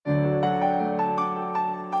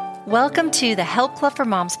Welcome to the Help Club for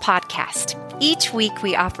Moms podcast. Each week,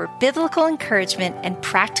 we offer biblical encouragement and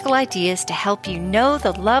practical ideas to help you know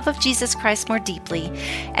the love of Jesus Christ more deeply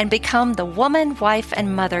and become the woman, wife,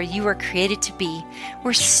 and mother you were created to be.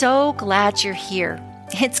 We're so glad you're here.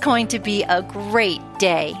 It's going to be a great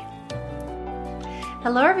day.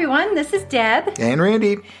 Hello, everyone. This is Deb. And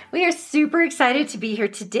Randy. We are super excited to be here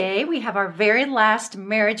today. We have our very last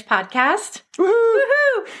marriage podcast. Woohoo!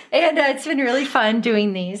 Woohoo! And it's been really fun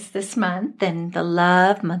doing these this month and the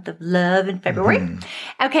month of love in February.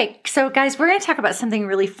 Mm-hmm. Okay, so guys, we're going to talk about something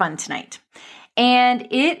really fun tonight. And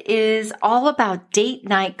it is all about date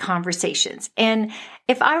night conversations. And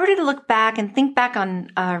if I were to look back and think back on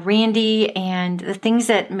Randy and the things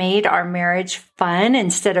that made our marriage fun,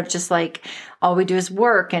 instead of just like all we do is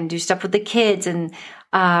work and do stuff with the kids and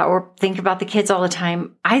or think about the kids all the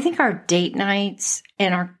time, I think our date nights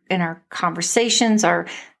and our conversations, our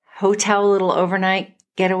hotel little overnight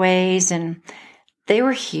getaways, and they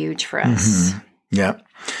were huge for us. Mm-hmm. Yeah.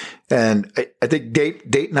 And I think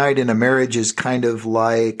date night in a marriage is kind of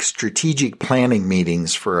like strategic planning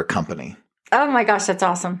meetings for a company. Oh my gosh, that's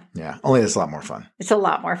awesome. Yeah, only it's a lot more fun. It's a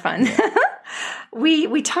lot more fun. Yeah.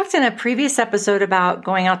 We talked in a previous episode about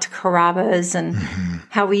going out to Carrabba's and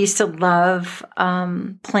how we used to love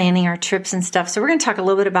planning our trips and stuff. So we're going to talk a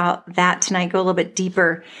little bit about that tonight, go a little bit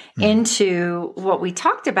deeper into what we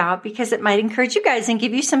talked about, because it might encourage you guys and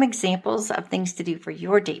give you some examples of things to do for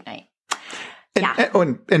your date night.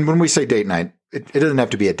 And when we say date night, it doesn't have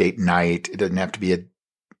to be a date night. It doesn't have to be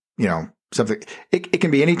something. It can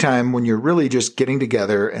be any time when you're really just getting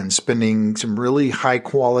together and spending some really high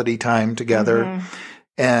quality time together. Mm-hmm.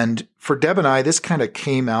 And for Deb and I, this kind of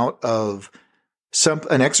came out of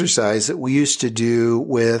an exercise that we used to do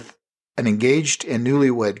with an engaged and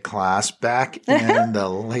newlywed class back in the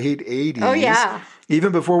late 80s. Oh, yeah.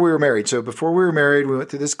 Even before we were married. So before we were married, we went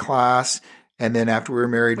through this class. And then after we were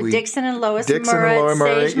married, Dixon and Lois Murray,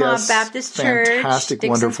 Sagemont Baptist Church. Fantastic,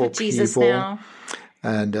 Dixon's wonderful with Jesus people. Now.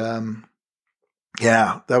 And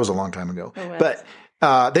yeah, that was a long time ago. But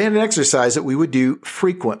they had an exercise that we would do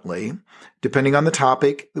frequently, depending on the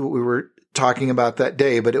topic that we were talking about that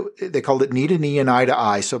day. But they called it knee to knee and eye to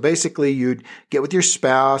eye. So basically, you'd get with your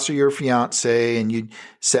spouse or your fiance, and you'd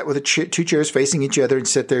sit with two chairs facing each other and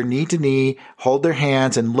sit there knee to knee, hold their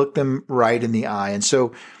hands, and look them right in the eye. And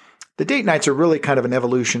so the date nights are really kind of an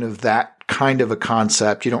evolution of that kind of a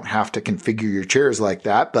concept. You don't have to configure your chairs like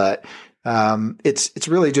that, but it's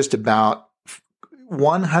really just about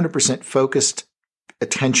 100% focused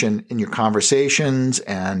attention in your conversations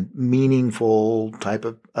and meaningful type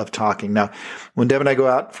of talking. Now, when Deb and I go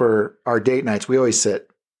out for our date nights, we always sit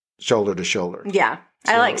shoulder to shoulder. Yeah.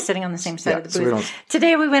 So, I like sitting on the same side of the booth.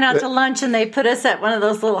 Today we went out to lunch and they put us at one of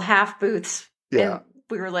those little half booths. Yeah. And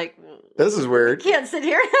we were like, this is weird. We can't sit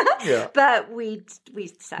here. Yeah. But we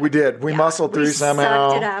sat. We did. We muscled through somehow.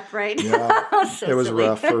 Sucked it up, right? Yeah. So it was silly.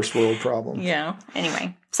 rough, first world problem. Yeah.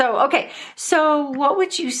 Anyway. So what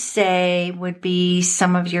would you say would be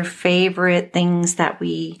some of your favorite things that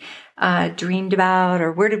we dreamed about,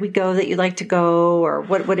 or where did we go that you'd like to go, or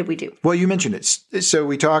what did we do? Well, you mentioned it. So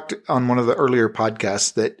we talked on one of the earlier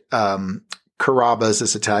podcasts that Carrabba's,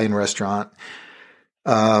 this Italian restaurant,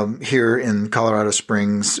 here in Colorado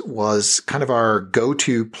Springs, was kind of our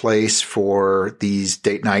go-to place for these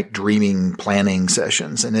date night dreaming planning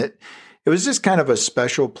sessions. And it was just kind of a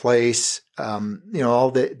special place. All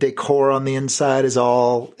the decor on the inside is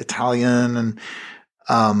all Italian. And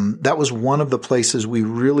that was one of the places we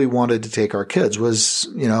really wanted to take our kids was,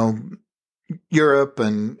 Europe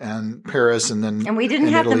and Paris. And we didn't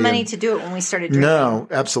have the money to do it when we started dreaming. No,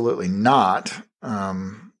 absolutely not.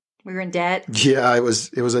 We were in debt. Yeah, that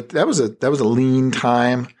was a lean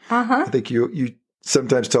time. Uh-huh. I think you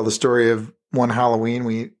sometimes tell the story of one Halloween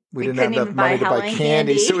we didn't have enough money to buy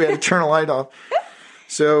candy, so we had to turn a light off.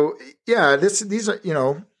 So yeah, these are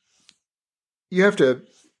you have to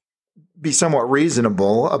be somewhat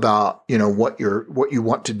reasonable about what you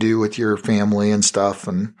want to do with your family and stuff,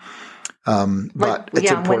 and but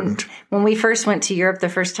it's important. When we first went to Europe the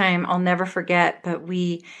first time, I'll never forget.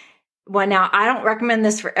 But now I don't recommend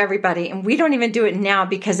this for everybody, and we don't even do it now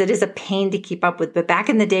because it is a pain to keep up with. But back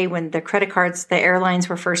in the day when the airlines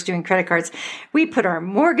were first doing credit cards, we put our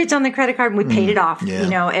mortgage on the credit card and we paid it off,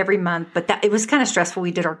 every month. But it was kind of stressful.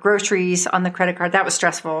 We did our groceries on the credit card. That was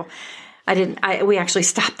stressful. We actually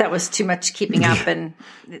stopped. That was too much keeping up, and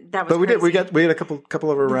that was. But we did. We had a couple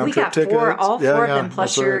of our round trip tickets. All four of them.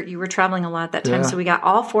 Plus, you were traveling a lot at that time, so we got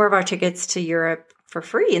all four of our tickets to Europe for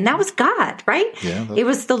free, and that was God, right? Yeah, it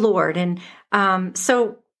was the Lord, and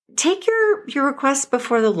so take your requests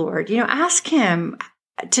before the Lord. Ask Him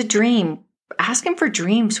to dream ask him for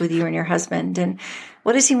dreams with you and your husband. And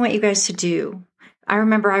what does he want you guys to do? I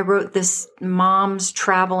remember I wrote this mom's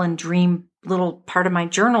travel and dream little part of my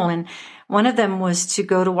journal. And one of them was to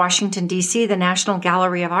go to Washington, D.C., the National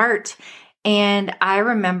Gallery of Art. And I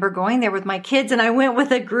remember going there with my kids, and I went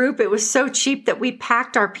with a group. It was so cheap that we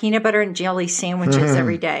packed our peanut butter and jelly sandwiches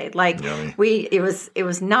every day. Like it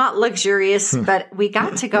was not luxurious, but we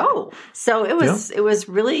got to go. So it was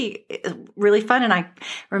really, really fun. And I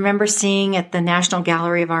remember seeing at the National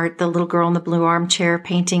Gallery of Art, the little girl in the blue armchair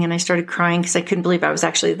painting, and I started crying because I couldn't believe I was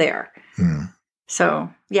actually there. So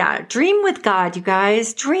yeah, dream with God, you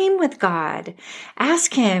guys. Dream with God.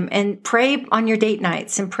 Ask him and pray on your date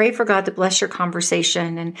nights and pray for God to bless your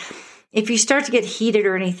conversation. And if you start to get heated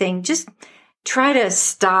or anything, just try to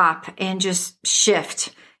stop and just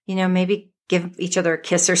shift, maybe give each other a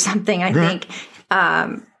kiss or something. I think,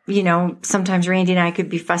 sometimes Randy and I could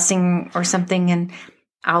be fussing or something, and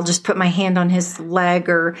I'll just put my hand on his leg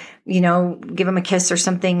or, give him a kiss or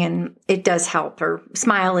something, and it does help. Or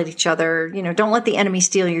smile at each other. Don't let the enemy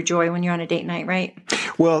steal your joy when you're on a date night, right?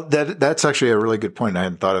 Well, that's actually a really good point. I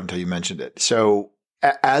hadn't thought of it until you mentioned it. So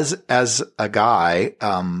as a guy,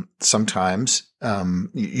 sometimes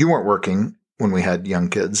you weren't working when we had young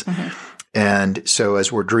kids. And so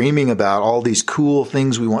as we're dreaming about all these cool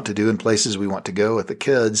things we want to do and places we want to go with the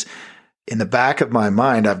kids, in the back of my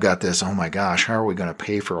mind, I've got this, oh my gosh, how are we going to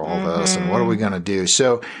pay for all this? And what are we going to do?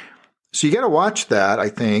 So you got to watch that. I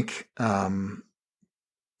think,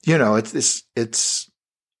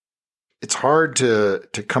 it's hard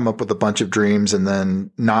to come up with a bunch of dreams and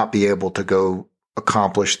then not be able to go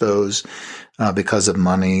accomplish those, because of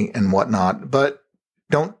money and whatnot, but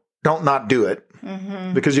don't not do it.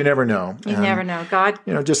 Because you never know. You never know. God,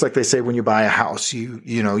 just like they say when you buy a house, you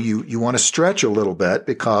want to stretch a little bit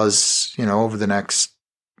because, over the next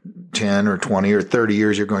 10 or 20 or 30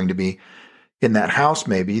 years, you're going to be in that house,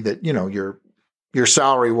 maybe that, your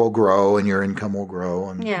salary will grow and your income will grow.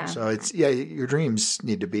 And so your dreams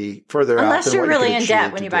need to be further out. Unless you're really in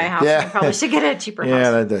debt when you buy a house, you probably should get a cheaper house.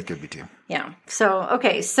 Yeah, that could be too. Yeah. So,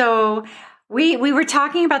 okay. So we were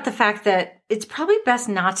talking about the fact that it's probably best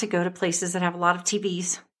not to go to places that have a lot of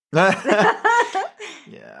TVs.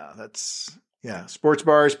 Sports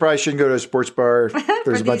bars. Probably shouldn't go to a sports bar if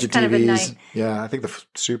there's a bunch of TVs. Of I think the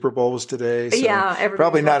Super Bowl was today. So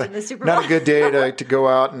probably not a good day to go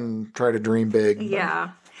out and try to dream big.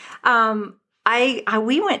 Yeah.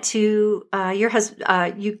 We went to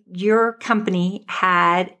your company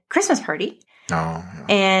had Christmas party. Oh, yeah.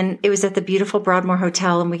 And it was at the beautiful Broadmoor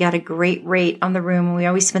Hotel, and we got a great rate on the room, and we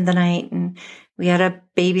always spend the night. And we had a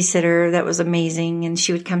babysitter that was amazing, and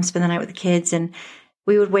she would come spend the night with the kids. And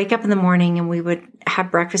we would wake up in the morning, and we would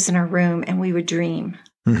have breakfast in our room, and we would dream.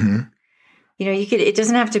 It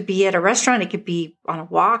doesn't have to be at a restaurant. It could be on a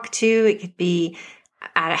walk too. It could be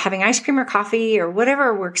having ice cream or coffee or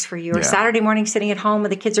whatever works for you. Or Saturday morning sitting at home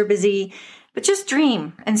when the kids are busy. But just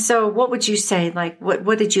dream. And so what would you say? Like,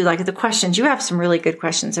 what did you like? The questions, you have some really good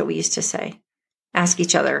questions that we used to ask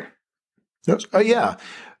each other. Yeah.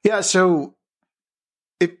 So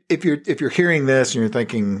if you're hearing this and you're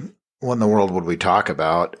thinking, what in the world would we talk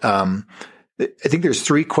about? I think there's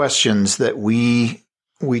 3 questions that we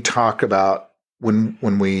talk about when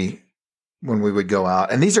we would go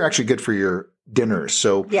out. And these are actually good for your dinners.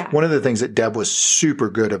 So one of the things that Deb was super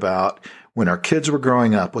good about when our kids were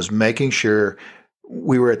growing up was making sure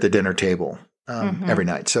we were at the dinner table every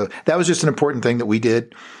night. So that was just an important thing that we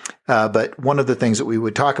did. But one of the things that we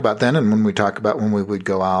would talk about then, and when we talk about when we would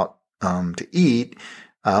go out to eat,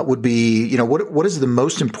 would be, what is the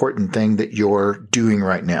most important thing that you're doing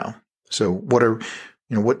right now? So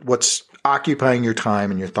what's occupying your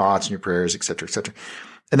time and your thoughts and your prayers, et cetera, et cetera.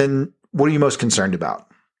 And then what are you most concerned about?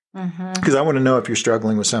 Because I want to know if you're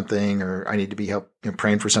struggling with something or I need to be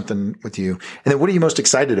praying for something with you. And then what are you most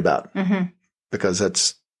excited about? Because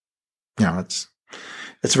that's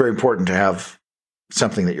very important to have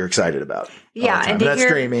something that you're excited about. Yeah. And that's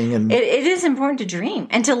dreaming. And it is important to dream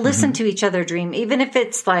and to listen to each other dream, even if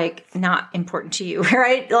it's like not important to you,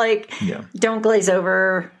 right? Like don't glaze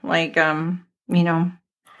over. Like,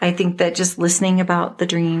 I think that just listening about the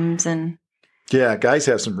dreams and. Yeah. Guys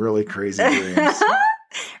have some really crazy dreams.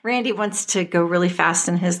 Randy wants to go really fast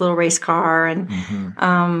in his little race car and,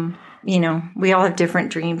 we all have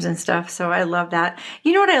different dreams and stuff. So I love that.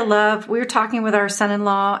 You know what I love? We were talking with our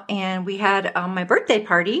son-in-law and we had my birthday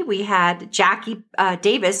party. We had Jackie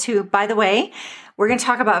Davis, who, by the way, we're going to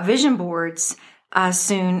talk about vision boards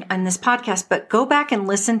soon on this podcast, but go back and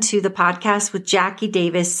listen to the podcast with Jackie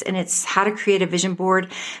Davis, and it's how to create a vision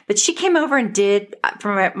board. But she came over and did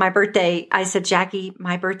for my birthday. I said, Jackie,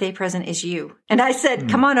 my birthday present is you. And I said,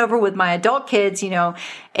 come on over with my adult kids,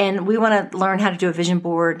 and we want to learn how to do a vision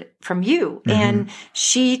board from you. And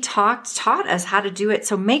she taught us how to do it.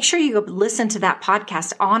 So make sure you go listen to that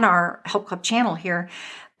podcast on our Help Club channel here.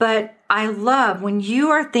 But I love when you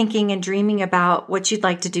are thinking and dreaming about what you'd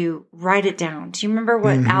like to do, write it down. Do you remember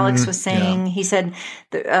what Alex was saying? Yeah. He said,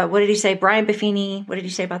 what did he say? Brian Buffini, what did he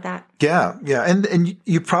say about that? Yeah. Yeah. And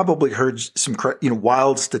you probably heard some,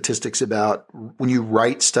 wild statistics about when you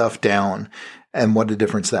write stuff down and what a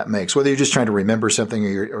difference that makes, whether you're just trying to remember something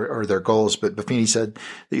or their goals. But Buffini said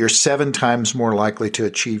that you're 7 times more likely to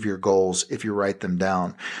achieve your goals if you write them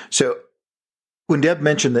down. So when Deb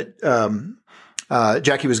mentioned that,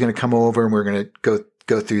 Jackie was going to come over and we're going to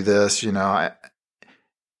go through this. I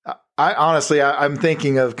honestly, I'm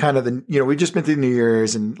thinking of kind of we've just been through New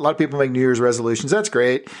Year's, and a lot of people make New Year's resolutions. That's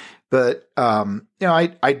great. But,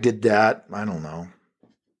 I did that. I don't know.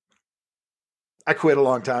 I quit a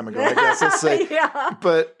long time ago, I guess. Let's say. Yeah.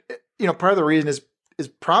 But, part of the reason is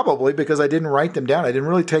probably because I didn't write them down. I didn't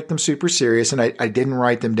really take them super serious, and I didn't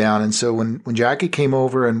write them down. And so when Jackie came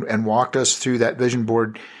over and walked us through that vision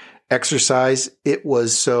board exercise, it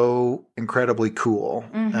was so incredibly cool.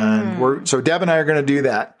 And so Deb and I are going to do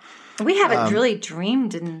that. We haven't really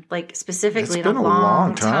dreamed in specifically in a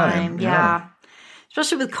long time. Yeah.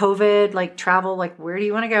 Especially with COVID, travel, where do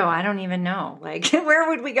you want to go? I don't even know. Where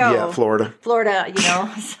would we go? Yeah, Florida,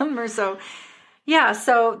 summer. So yeah.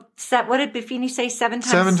 So what did Buffini say? 7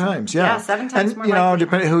 times? 7 times. Yeah. Yeah. 7 times and, more likely.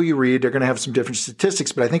 Depending on who you read, they're going to have some different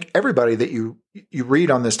statistics, but I think everybody that you read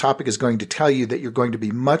on this topic is going to tell you that you're going to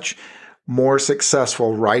be much more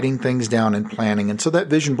successful writing things down and planning. And so that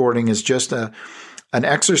vision boarding is just an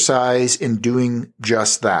exercise in doing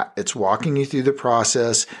just that. It's walking you through the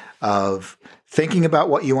process of thinking about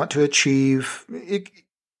what you want to achieve.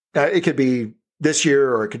 It could be this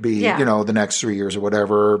year, or it could be, the next 3 years or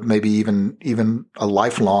whatever, maybe even a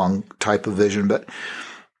lifelong type of vision. But,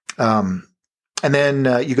 and then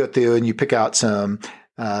you go through and you pick out some,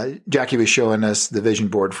 Jackie was showing us the vision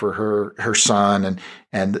board for her son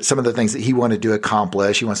and some of the things that he wanted to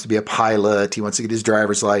accomplish. He wants to be a pilot. He wants to get his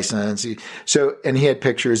driver's license. And he had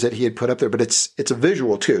pictures that he had put up there, but it's a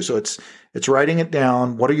visual too. So it's writing it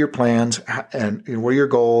down. What are your plans and what are your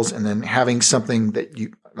goals? And then having something that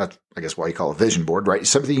that's, I guess, why you call a vision board, right?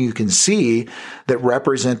 Something you can see that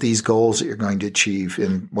represent these goals that you're going to achieve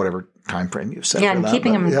in whatever time frame you've set. Yeah, and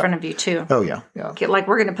keeping them in front of you too. Oh yeah, yeah.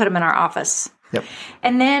 We're going to put them in our office. Yep.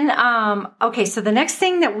 And then, so the next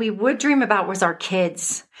thing that we would dream about was our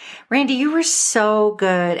kids. Randy, you were so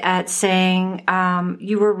good at saying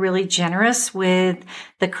you were really generous with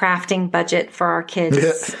the crafting budget for our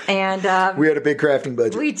kids. And we had a big crafting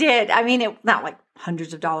budget. We did. I mean, it not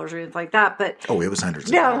hundreds of dollars or anything like that, but it was hundreds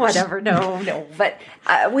of dollars. No, whatever. No. But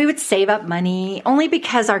we would save up money only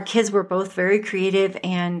because our kids were both very creative,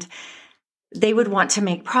 and they would want to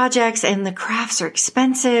make projects, and the crafts are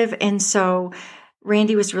expensive. And so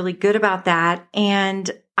Randy was really good about that.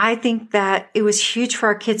 And I think that it was huge for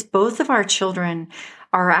our kids. Both of our children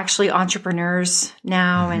are actually entrepreneurs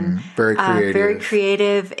now and very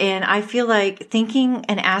creative. And I feel like thinking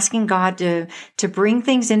and asking God to bring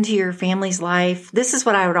things into your family's life. This is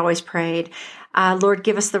what I would always pray. Lord,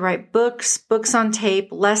 give us the right books on tape,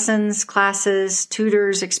 lessons, classes,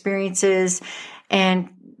 tutors, experiences, and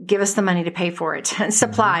give us the money to pay for it, and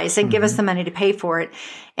supplies, and give us the money to pay for it.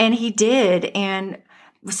 And he did. And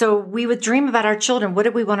so we would dream about our children. What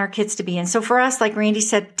did we want our kids to be? And so for us, like Randy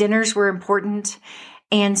said, dinners were important.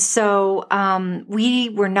 And so we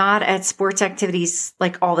were not at sports activities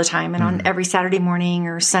all the time and on every Saturday morning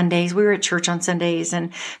or Sundays. We were at church on Sundays.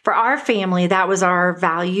 And for our family, that was our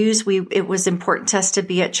values. It was important to us to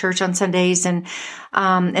be at church on Sundays. And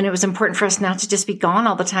it was important for us not to just be gone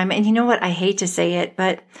all the time. And you know what? I hate to say it,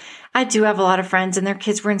 but I do have a lot of friends and their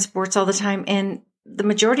kids were in sports all the time. And the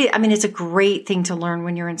majority, it's a great thing to learn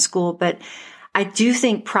when you're in school, but I do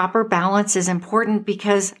think proper balance is important,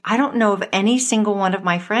 because I don't know of any single one of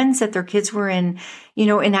my friends that their kids were in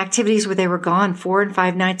activities where they were gone 4 and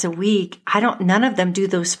 5 nights a week. None of them do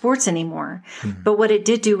those sports anymore. But what it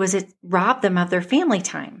did do was it robbed them of their family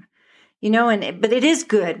time, but it is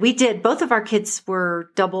good. We did. Both of our kids were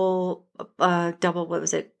double, what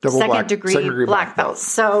was it? Second degree black belts.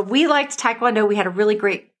 So we liked Taekwondo. We had a really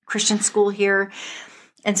great Christian school here.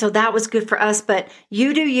 And so that was good for us. But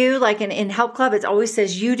you do you, like in Help Club, it always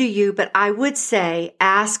says you do you. But I would say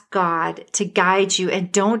ask God to guide you,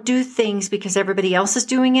 and don't do things because everybody else is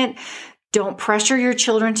doing it. Don't pressure your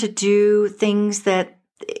children to do things that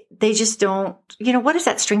they just don't, what is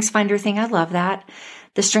that StrengthsFinder thing? I love that.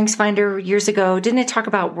 The StrengthsFinder years ago, didn't it talk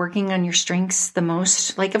about working on your strengths the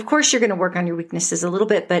most? Like, of course, you're going to work on your weaknesses a little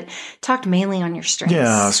bit, but talked mainly on your strengths.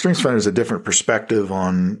 Yeah, StrengthsFinder is a different perspective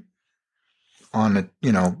on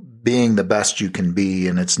being the best you can be,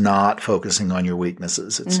 and it's not focusing on your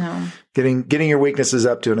weaknesses. It's getting your weaknesses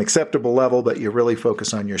up to an acceptable level, but you really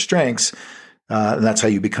focus on your strengths. And that's how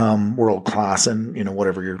you become world class in,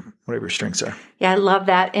 whatever your strengths are. Yeah, I love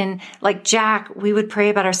that. And like Jack, we would pray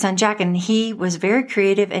about our son Jack, and he was very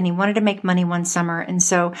creative and he wanted to make money one summer. And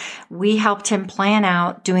so we helped him plan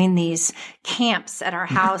out doing these camps at our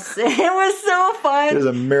house. It was so fun. It was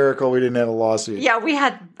a miracle we didn't have a lawsuit. Yeah, we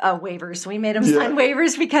had waivers. We made him sign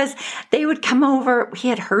waivers because they would come over. He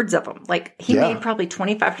had herds of them. Like he made probably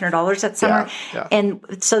 $2,500 that summer. Yeah. And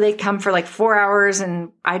so they'd come for like 4 hours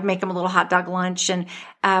and I'd make them a little hot dog lunch. And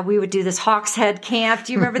we would do this Hawks Head camp.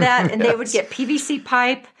 Do you remember that? And they would get PVC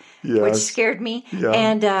pipe, which scared me,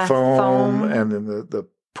 and foam, and then the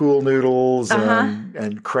pool noodles,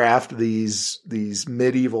 and craft these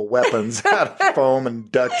medieval weapons out of foam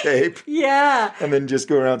and duct tape. Yeah. And then just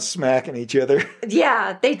go around smacking each other.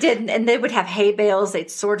 Yeah, they did. And they would have hay bales.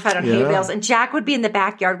 They'd sword fight on hay bales. And Jack would be in the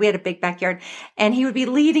backyard. We had a big backyard. And he would be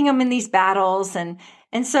leading them in these battles.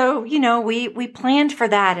 And so, we planned for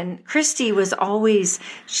that. And Christy was always,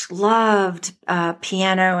 she loved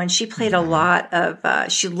piano, and she played a lot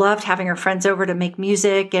of, she loved having her friends over to make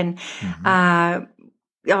music. And,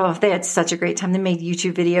 they had such a great time. They made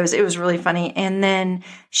YouTube videos. It was really funny. And then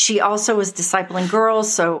she also was discipling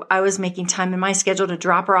girls. So I was making time in my schedule to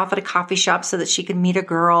drop her off at a coffee shop so that she could meet a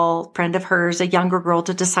girl, friend of hers, a younger girl,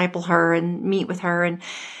 to disciple her and meet with her. And,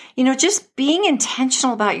 just being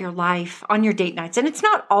intentional about your life on your date nights. And it's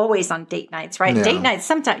not always on date nights, right? Yeah. Date nights,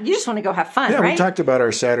 sometimes you just want to go have fun, right? Yeah, we talked about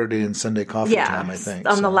our Saturday and Sunday coffee time, I think.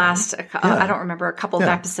 On the last, I don't remember, a couple of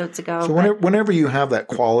episodes ago. So whenever you have that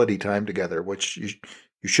quality time together, which you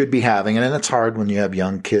should be having, and it's hard when you have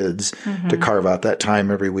young kids to carve out that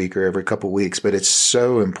time every week or every couple of weeks, but it's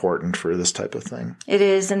so important for this type of thing. It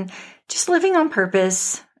is. And just living on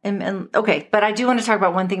purpose. And okay, but I do want to talk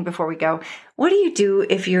about one thing before we go. What do you do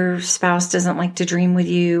if your spouse doesn't like to dream with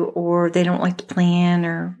you, or they don't like to plan,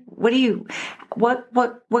 or what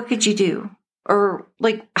could you do? Or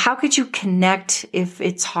like, how could you connect if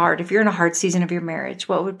it's hard, if you're in a hard season of your marriage?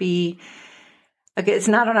 What would be, okay, it's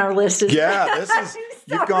not on our list.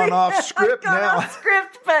 You've gone off script now.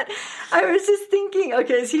 But I was just thinking,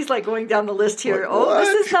 okay, so he's like going down the list here.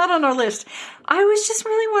 This is not on our list. I was just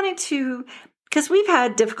really wanting to, because we've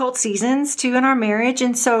had difficult seasons too in our marriage.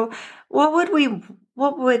 And so what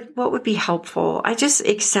would be helpful? I just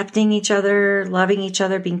accepting each other, loving each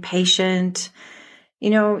other, being patient.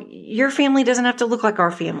 Your family doesn't have to look like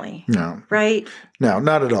our family. No. Right? No,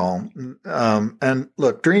 not at all. And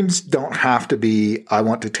look, dreams don't have to be, I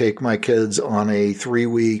want to take my kids on a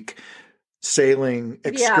 3-week sailing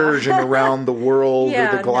excursion around the world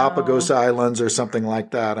or the Galapagos Islands or something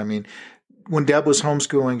like that. I mean, when Deb was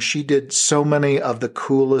homeschooling, she did so many of the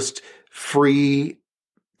coolest free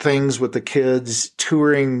things with the kids,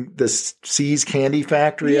 touring the See's Candy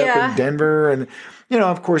Factory up in Denver. And,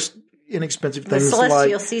 of course, inexpensive things like the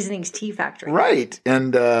Celestial Seasonings Tea Factory. Right.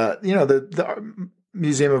 And, the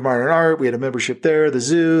Museum of Modern Art, we had a membership there, the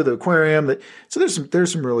zoo, the aquarium. So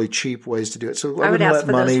there's some really cheap ways to do it. So I would wouldn't ask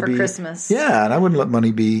let money for be Christmas. Yeah. And I wouldn't let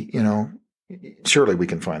money be, surely we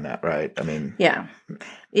can find that, right? I mean, yeah.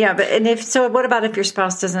 But what about if your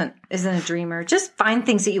spouse isn't a dreamer? Just find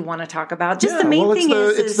things that you want to talk about. Just the main thing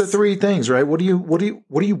it's the 3 things, right? What are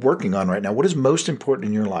you working on right now? What is most important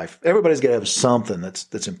in your life? Everybody's got to have something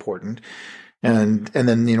that's important. And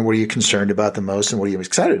then, what are you concerned about the most and what are you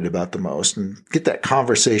excited about the most, and get that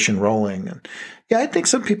conversation rolling. And I think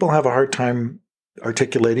some people have a hard time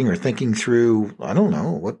articulating or thinking through, I don't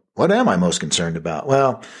know, what am I most concerned about?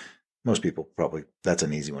 Well, most people probably, that's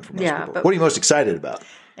an easy one for most people. What are you most excited about?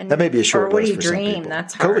 That may be a short list for some people. What do you dream?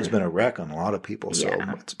 That's hard. COVID's been a wreck on a lot of people. So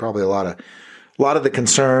it's probably a lot of the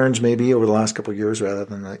concerns maybe over the last couple of years rather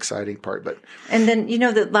than the exciting part. But and then,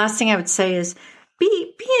 the last thing I would say is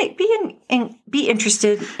be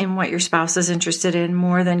interested in what your spouse is interested in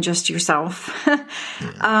more than just yourself.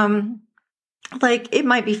 Like, it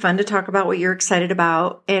might be fun to talk about what you're excited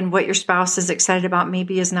about, and what your spouse is excited about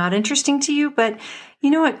maybe is not interesting to you. But you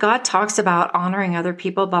know what? God talks about honoring other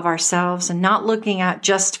people above ourselves and not looking at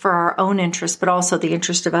just for our own interest, but also the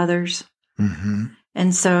interest of others. Mm-hmm.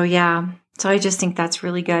 And so, so I just think that's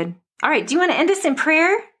really good. All right. Do you want to end us in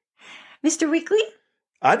prayer, Mr. Weekly?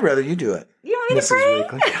 I'd rather you do it. You want me to Mrs. pray?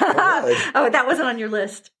 Weekly. I would. Oh, that wasn't on your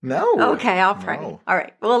list. No. Okay, I'll pray. No. All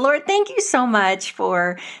right. Well, Lord, thank you so much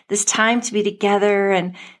for this time to be together.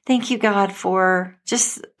 And thank you, God, for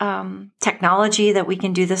just technology that we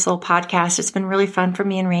can do this little podcast. It's been really fun for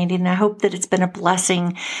me and Randy, and I hope that it's been a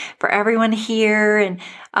blessing for everyone here. And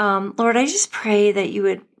Lord, I just pray that you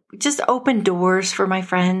would just open doors for my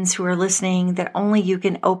friends who are listening that only you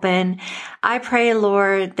can open. I pray,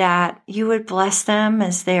 Lord, that you would bless them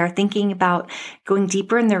as they are thinking about going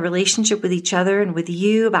deeper in their relationship with each other and with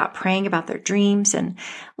you, about praying about their dreams. And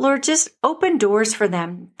Lord, just open doors for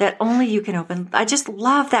them that only you can open. I just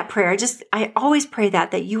love that prayer. I always pray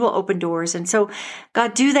that you will open doors. And so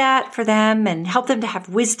God, do that for them and help them to have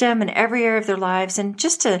wisdom in every area of their lives, and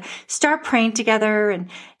just to start praying together and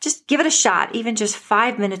just give it a shot, even just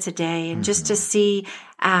 5 minutes a day, and just to see,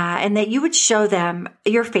 and that you would show them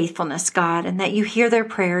your faithfulness, God, and that you hear their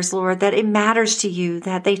prayers, Lord, that it matters to you,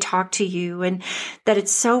 that they talk to you, and that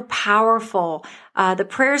it's so powerful. The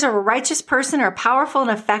prayers of a righteous person are powerful and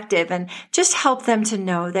effective, and just help them to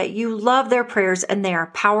know that you love their prayers and they are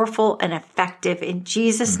powerful and effective. In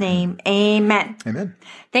Jesus' name, amen. Amen.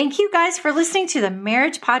 Thank you guys for listening to the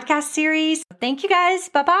Marriage Podcast series. Thank you guys.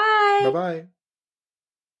 Bye-bye. Bye-bye.